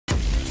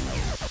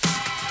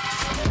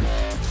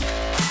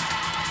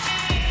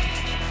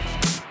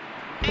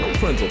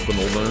friends of the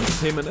Northern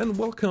Entertainment, and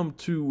welcome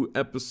to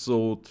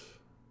episode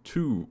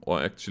 2,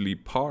 or actually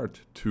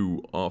part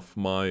 2 of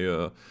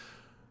my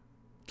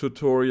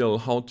tutorial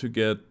how to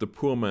get the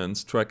poor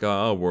man's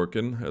TrackIR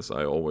working, as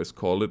I always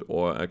call it,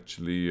 or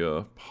actually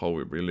how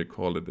we really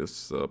call it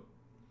is,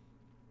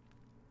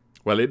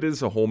 well, it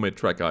is a homemade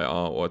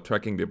TrackIR or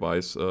tracking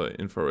device,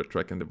 infrared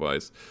tracking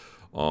device,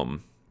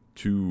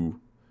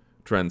 to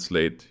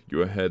translate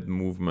your head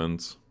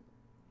movements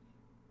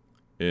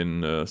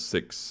in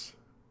 6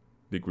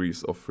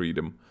 degrees of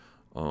freedom,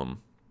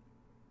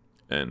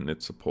 and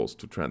it's supposed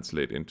to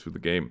translate into the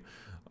game.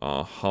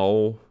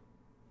 How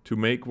to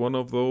make one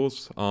of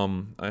those,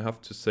 I have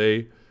to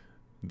say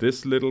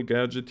this little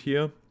gadget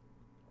here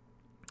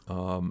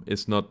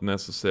is not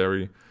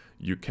necessary.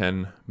 You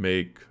can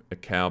make a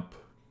cap.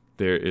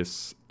 There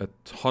is a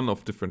ton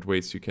of different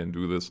ways you can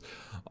do this.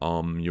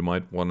 You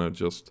might want to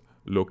just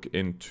look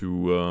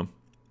into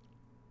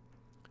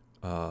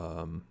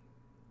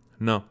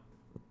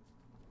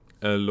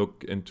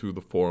look into the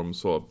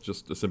forums, or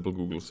just a simple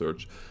Google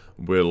search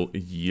will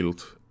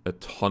yield a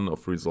ton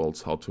of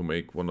results how to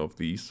make one of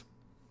these.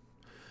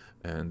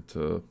 And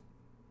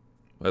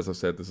as I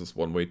said, this is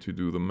one way to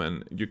do them,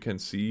 and you can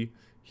see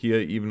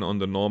here even on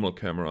the normal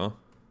camera,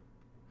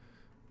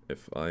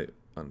 if I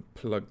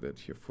unplug that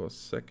here for a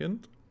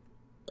second,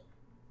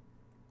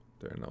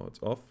 there, now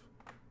it's off,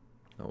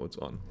 now it's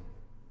on.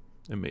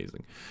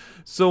 Amazing.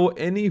 So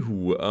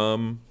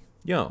anywho,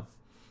 yeah,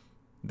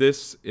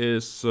 this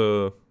is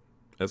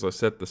as I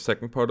said, the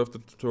second part of the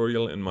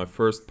tutorial. In my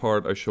first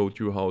part, I showed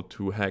you how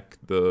to hack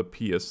the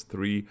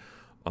PS3,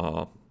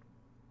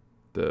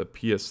 the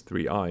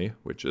PS3i,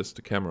 which is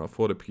the camera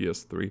for the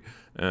PS3,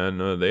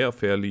 and they are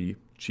fairly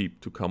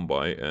cheap to come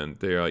by, and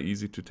they are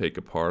easy to take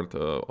apart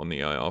on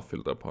the IR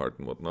filter part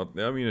and whatnot.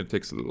 I mean, it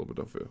takes a little bit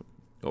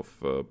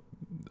of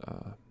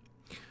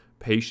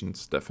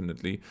patience,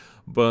 definitely,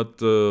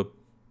 but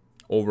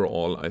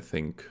overall, I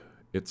think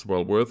it's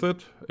well worth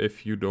it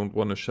if you don't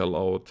want to shell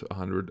out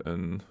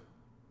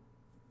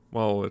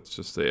let's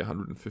just say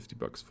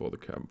 $150 for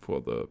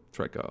the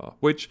TrackIR,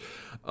 which,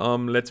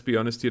 let's be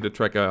honest here, the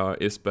TrackIR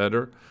is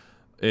better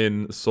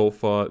in so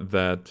far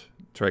that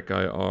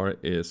TrackIR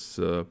is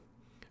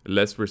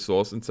less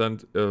resource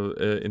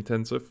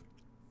intensive,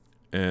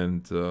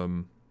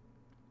 and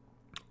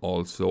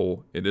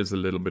also it is a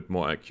little bit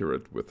more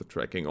accurate with the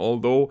tracking.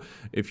 Although,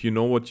 if you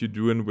know what you're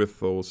doing with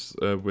those,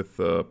 with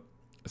the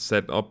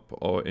setup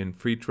or in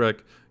FreeTrack,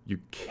 you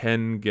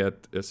can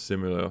get a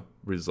similar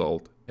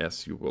result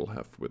as you will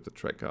have with the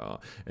TrackIR.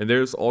 And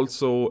there's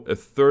also a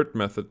third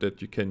method that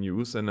you can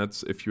use, and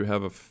that's if you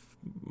have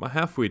a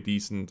halfway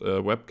decent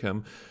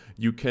webcam,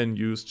 you can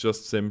use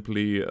just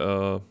simply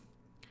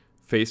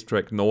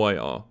FaceTrack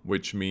NoIR,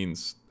 which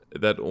means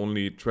that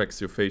only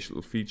tracks your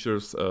facial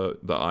features,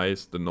 the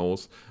eyes, the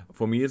nose.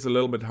 For me, it's a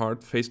little bit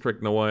hard. FaceTrack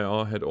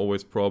NoIR had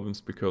always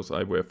problems because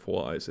I wear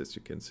 4 eyes, as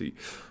you can see.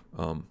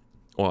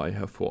 Or I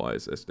have 4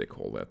 eyes, as they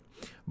call that.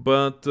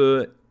 But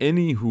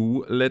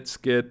anywho, let's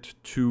get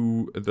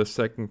to the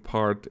second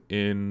part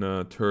in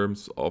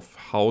terms of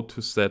how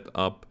to set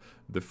up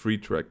the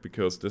FreeTrack,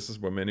 because this is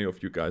where many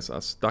of you guys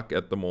are stuck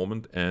at the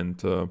moment.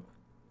 And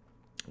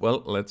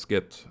well, let's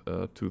get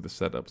to the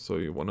setup. So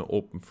you want to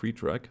open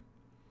FreeTrack.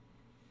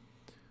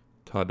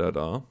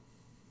 Ta-da-da.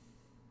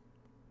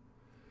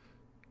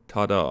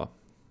 Ta-da,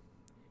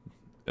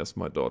 as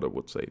my daughter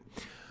would say.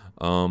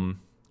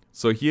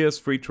 So here's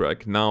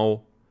FreeTrack.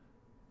 Now,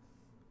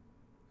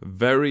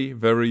 very,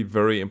 very,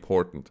 very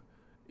important.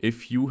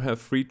 If you have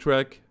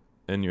FreeTrack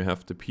and you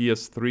have the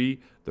PS3,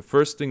 the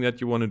first thing that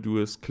you want to do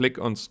is click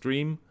on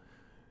Stream,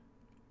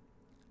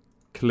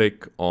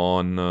 click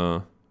on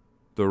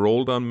the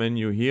roll down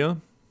menu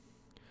here,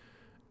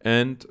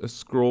 and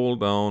scroll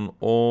down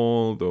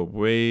all the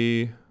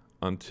way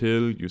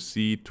until you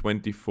see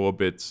 24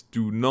 bits.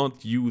 Do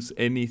not use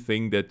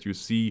anything that you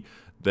see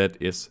that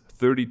is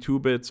 32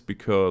 bits,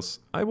 because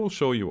I will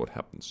show you what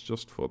happens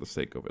just for the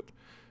sake of it.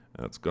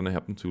 It's going to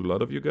happen to a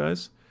lot of you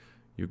guys.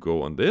 You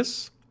go on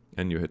this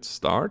and you hit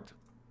start.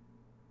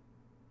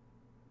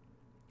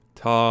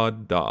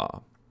 Ta-da!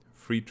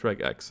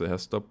 FreeTrack X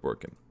has stopped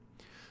working.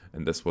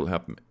 And this will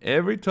happen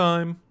every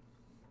time.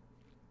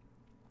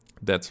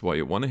 That's why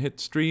you want to hit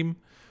stream.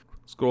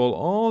 Scroll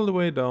all the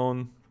way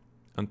down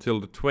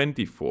until the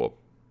 24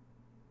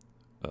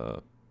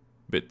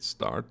 bits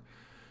start.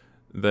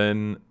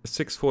 Then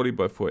 640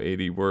 by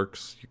 480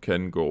 works. You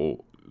can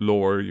go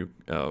lower.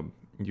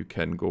 You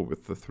can go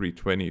with the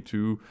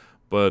 322,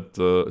 but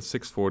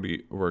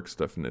 640 works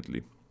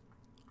definitely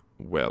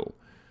well.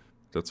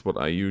 That's what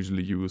I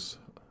usually use.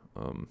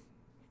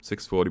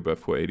 640 by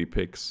 480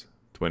 pix,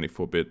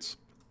 24 bits.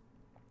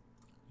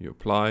 You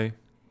apply,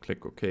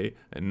 click OK,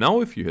 and now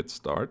if you hit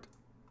start,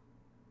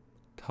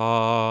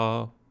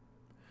 now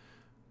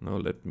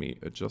let me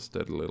adjust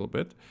that a little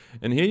bit.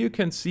 And here you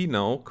can see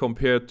now,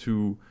 compared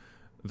to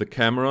the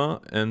camera,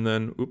 and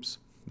then, oops,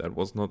 that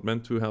was not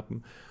meant to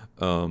happen.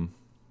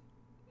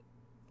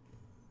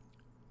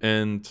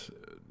 And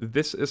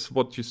this is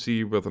what you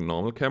see with a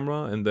normal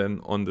camera, and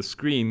then on the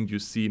screen you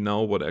see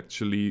now what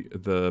actually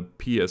the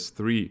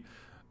PS3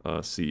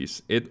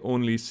 sees. It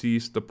only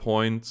sees the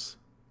points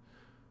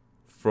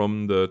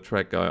from the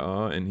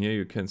TrackIR, and here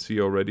you can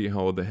see already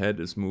how the head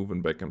is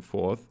moving back and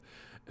forth.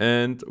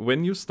 And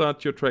when you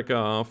start your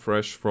TrackIR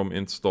fresh from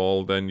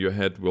install, then your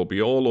head will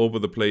be all over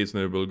the place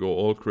and it will go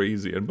all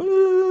crazy and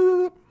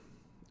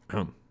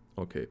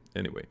okay,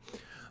 anyway.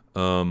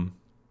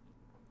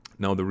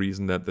 Now the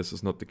reason that this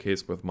is not the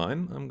case with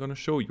mine, I'm gonna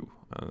show you.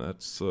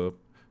 That's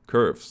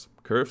curves.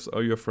 Curves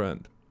are your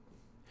friend.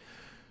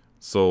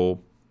 So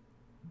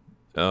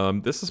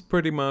this is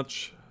pretty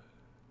much,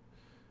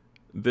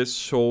 this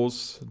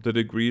shows the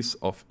degrees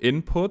of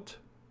input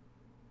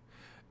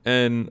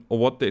and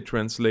what they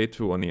translate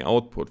to on the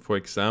output. For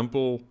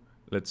example,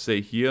 let's say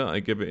here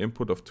I give an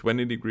input of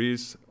 20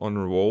 degrees on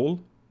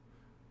roll.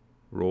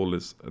 Roll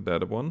is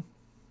that one.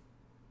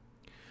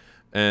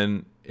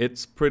 And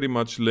it's pretty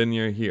much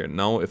linear here.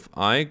 Now if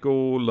I go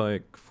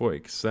like, for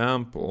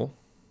example,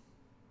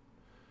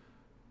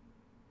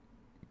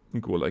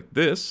 go like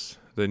this,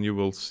 then you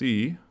will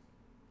see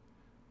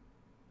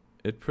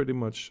it pretty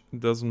much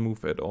doesn't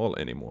move at all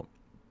anymore.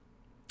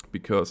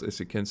 Because as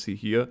you can see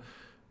here,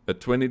 a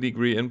 20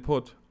 degree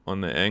input on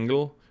the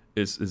angle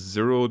is a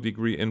 0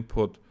 degree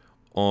input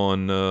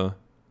on on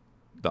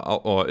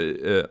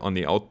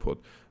the output.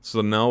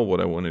 So now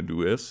what I want to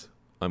do is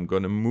I'm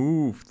going to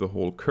move the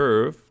whole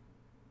curve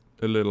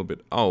a little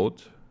bit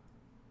out.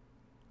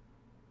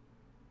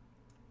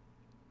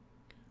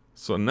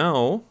 So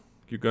now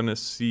you're going to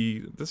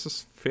see this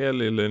is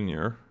fairly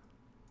linear.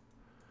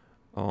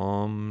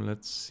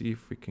 Let's see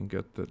if we can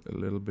get that a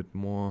little bit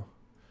more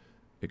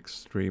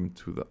extreme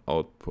to the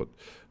output.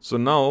 So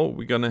now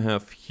we're gonna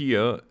have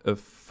here a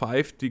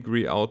 5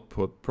 degree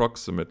output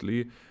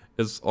approximately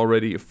is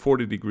already a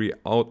 40 degree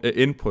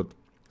input,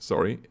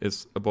 sorry,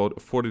 is about a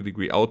 40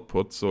 degree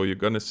output. So you're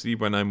gonna see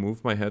when I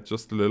move my head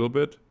just a little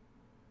bit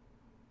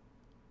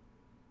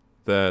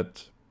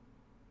that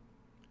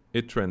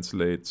it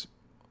translates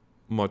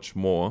much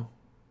more,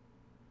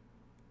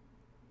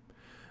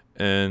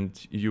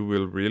 and you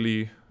will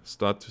really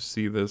start to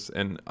see this.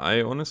 And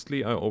I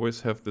honestly, I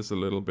always have this a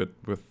little bit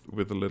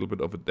with a little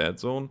bit of a dead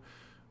zone,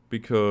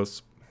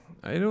 because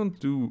I don't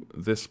do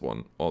this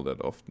one all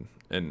that often,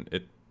 and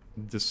it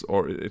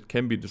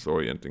can be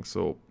disorienting.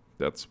 So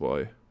that's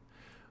why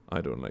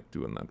I don't like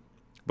doing that.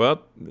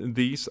 But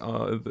these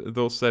are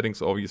those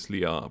settings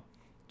obviously are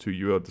to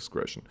your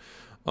discretion.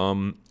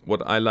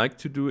 What I like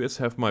to do is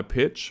have my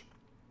pitch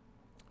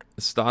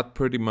start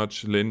pretty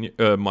much linear.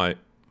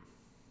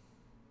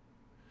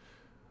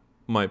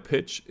 My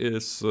pitch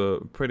is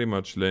pretty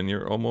much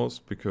linear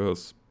almost,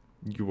 because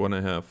you want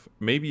to have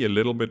maybe a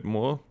little bit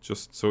more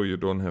just so you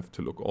don't have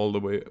to look all the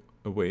way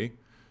away.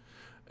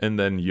 And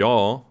then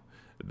yaw,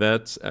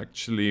 that's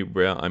actually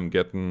where I'm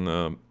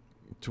getting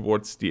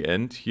towards the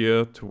end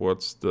here,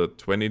 towards the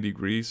 20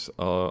 degrees.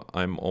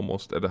 I'm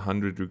almost at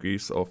 100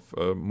 degrees of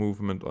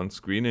movement on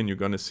screen, and you're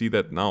going to see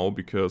that now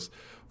because,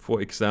 for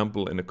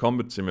example, in a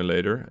combat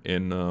simulator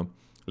in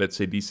let's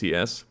say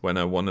DCS, when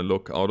I want to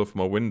look out of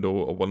my window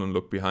or want to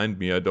look behind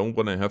me, I don't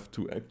want to have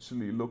to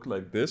actually look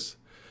like this,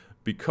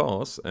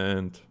 because,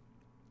 and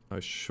I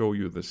show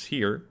you this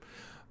here,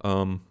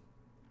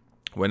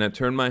 when I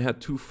turn my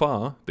head too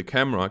far, the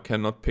camera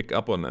cannot pick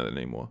up on that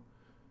anymore.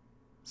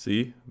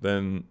 See?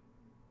 Then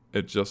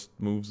it just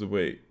moves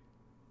away.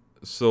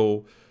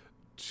 So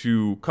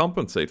to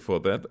compensate for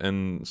that,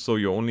 and so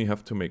you only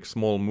have to make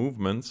small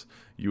movements,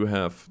 you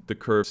have the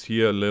curves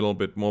here a little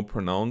bit more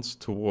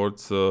pronounced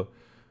towards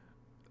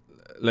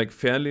like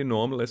fairly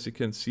normal. As you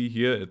can see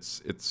here,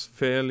 it's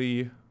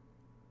fairly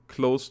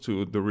close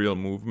to the real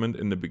movement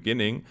in the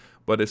beginning,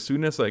 but as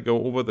soon as I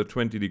go over the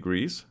 20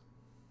 degrees,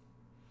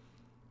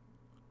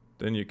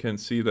 then you can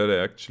see that I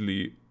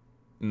actually,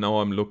 now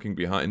I'm looking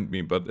behind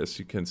me, but as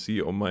you can see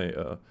on my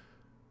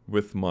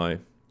with my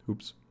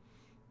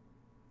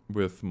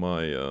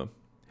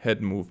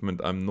head movement,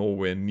 I'm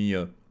nowhere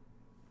near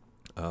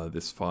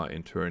this far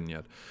in turn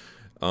yet.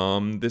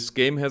 This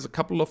game has a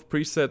couple of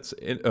presets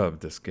in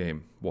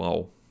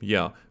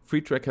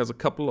FreeTrack has a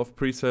couple of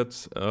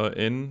presets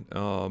in,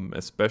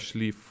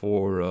 especially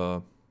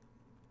for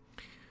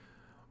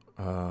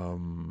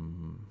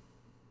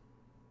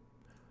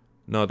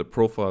now the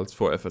profiles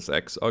for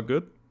FSX are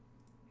good.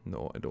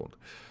 No, I don't.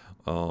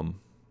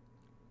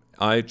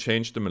 I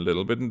changed them a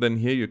little bit, and then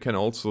here you can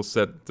also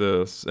set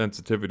the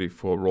sensitivity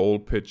for roll,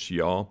 pitch,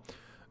 yaw.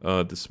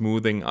 The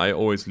smoothing, I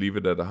always leave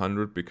it at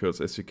 100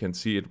 because, as you can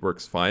see, it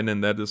works fine.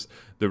 And that is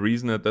the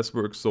reason that this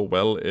works so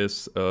well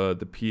is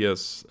the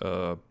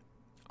PSI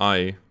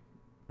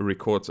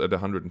records at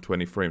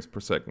 120 frames per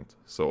second.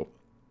 So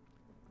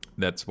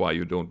that's why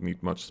you don't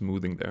need much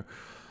smoothing there.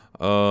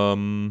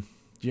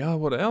 Yeah,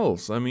 what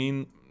else? I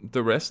mean,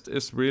 the rest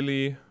is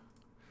really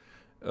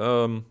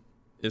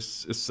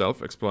is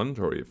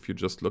self-explanatory if you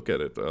just look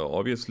at it.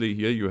 Obviously,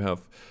 here you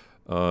have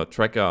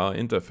TrackIR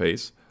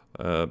interface.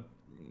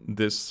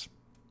 This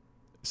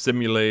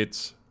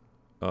simulates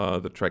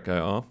the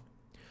TrackIR,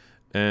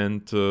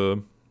 and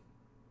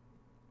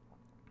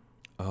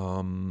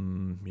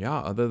Yeah,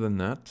 other than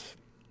that,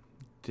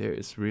 there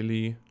is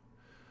really...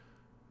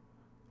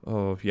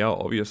 yeah,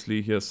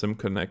 obviously here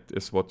SimConnect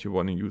is what you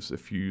want to use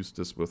if you use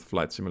this with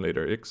Flight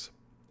Simulator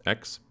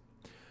X.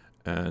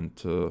 And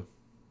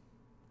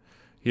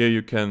here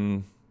you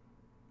can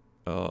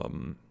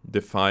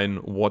define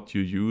what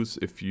you use.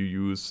 If you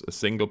use a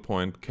single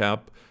point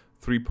cap,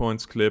 3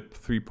 points clip,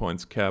 3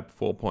 points cap,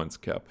 4 points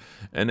cap.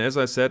 And as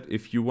I said,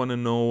 if you want to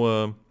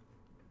know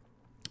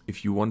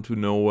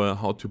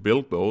how to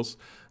build those,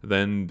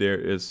 then there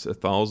is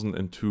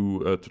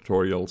 1,002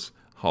 tutorials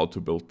how to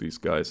build these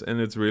guys.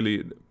 And it's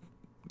really,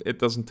 it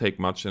doesn't take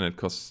much, and it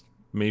costs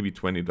maybe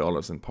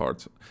 $20 in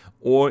parts.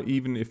 Or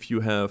even if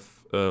you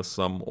have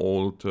some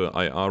old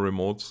IR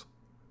remotes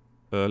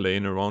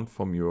laying around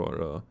from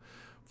your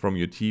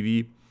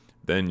TV,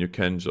 then you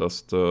can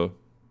just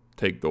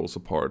take those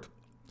apart.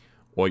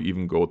 Or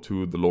even go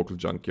to the local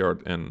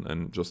junkyard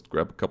and just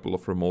grab a couple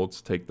of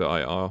remotes, take the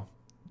IR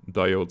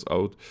diodes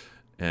out,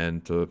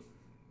 and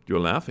you're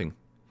laughing.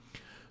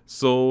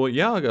 So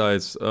yeah,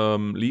 guys,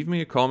 leave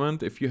me a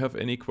comment if you have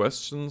any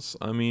questions.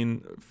 I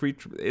mean,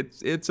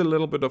 it's a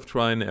little bit of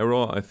try and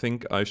error. I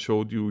think I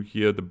showed you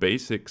here the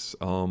basics.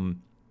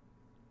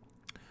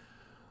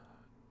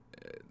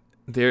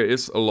 There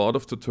is a lot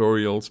of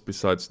tutorials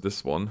besides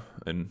this one,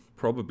 and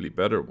probably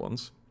better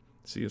ones.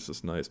 See, this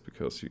is nice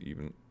because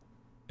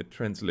it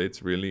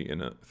translates really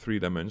in a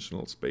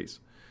 3-dimensional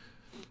space.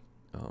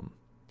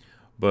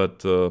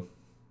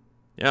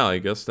 Yeah, I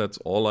guess that's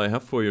all I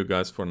have for you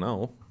guys for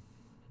now.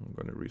 I'm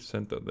gonna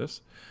recenter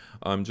this.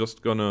 I'm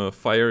just gonna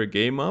fire a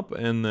game up,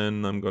 and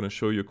then I'm gonna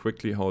show you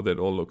quickly how that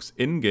all looks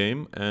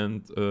in-game.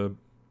 And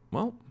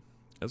well,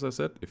 as I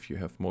said, if you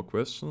have more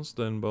questions,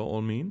 then by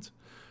all means,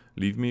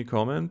 leave me a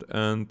comment.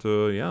 And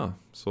yeah,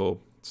 so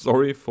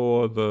sorry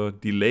for the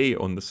delay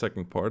on the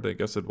second part. I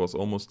guess it was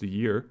almost a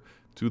year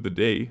to the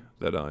day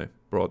that I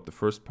brought the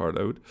first part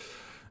out.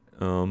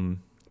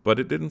 But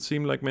it didn't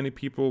seem like many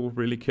people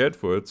really cared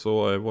for it,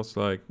 so I was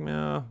like,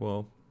 yeah,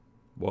 well,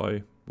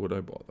 why would I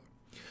bother?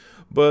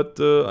 But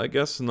I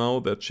guess now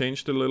that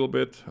changed a little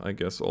bit. I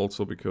guess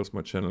also because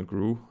my channel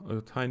grew a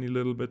tiny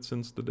little bit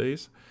since the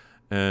days.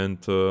 And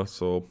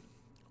so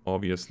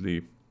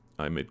obviously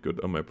I made good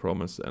on my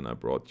promise, and I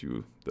brought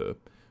you the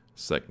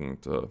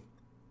second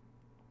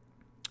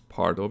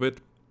part of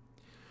it.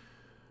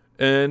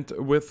 And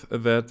with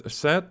that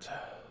said,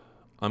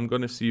 I'm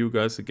gonna see you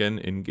guys again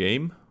in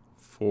game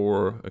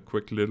for a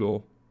quick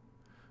little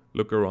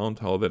look around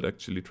how that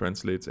actually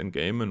translates in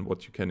game and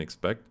what you can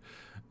expect.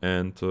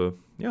 And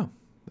yeah,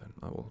 then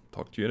I will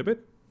talk to you in a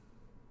bit.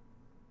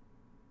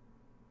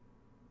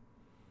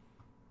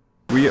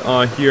 We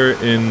are here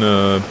in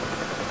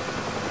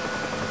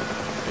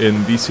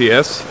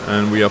VCS,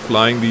 and we are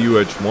flying the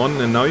UH-1,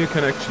 and now you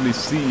can actually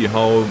see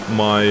how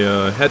my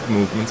head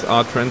movements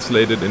are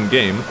translated in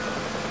game.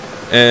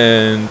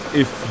 And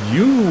if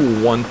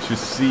you want to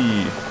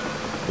see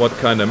what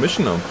kind of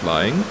mission I'm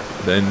flying,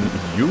 then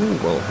you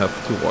will have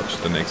to watch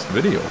the next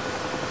video.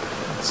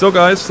 So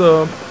guys,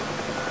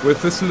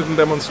 with this little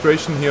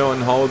demonstration here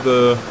on how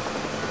the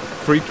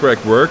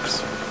FreeTrack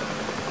works,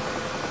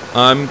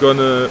 I'm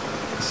gonna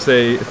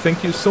say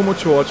thank you so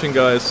much for watching,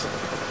 guys.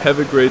 Have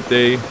a great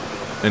day,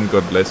 and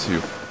God bless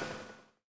you.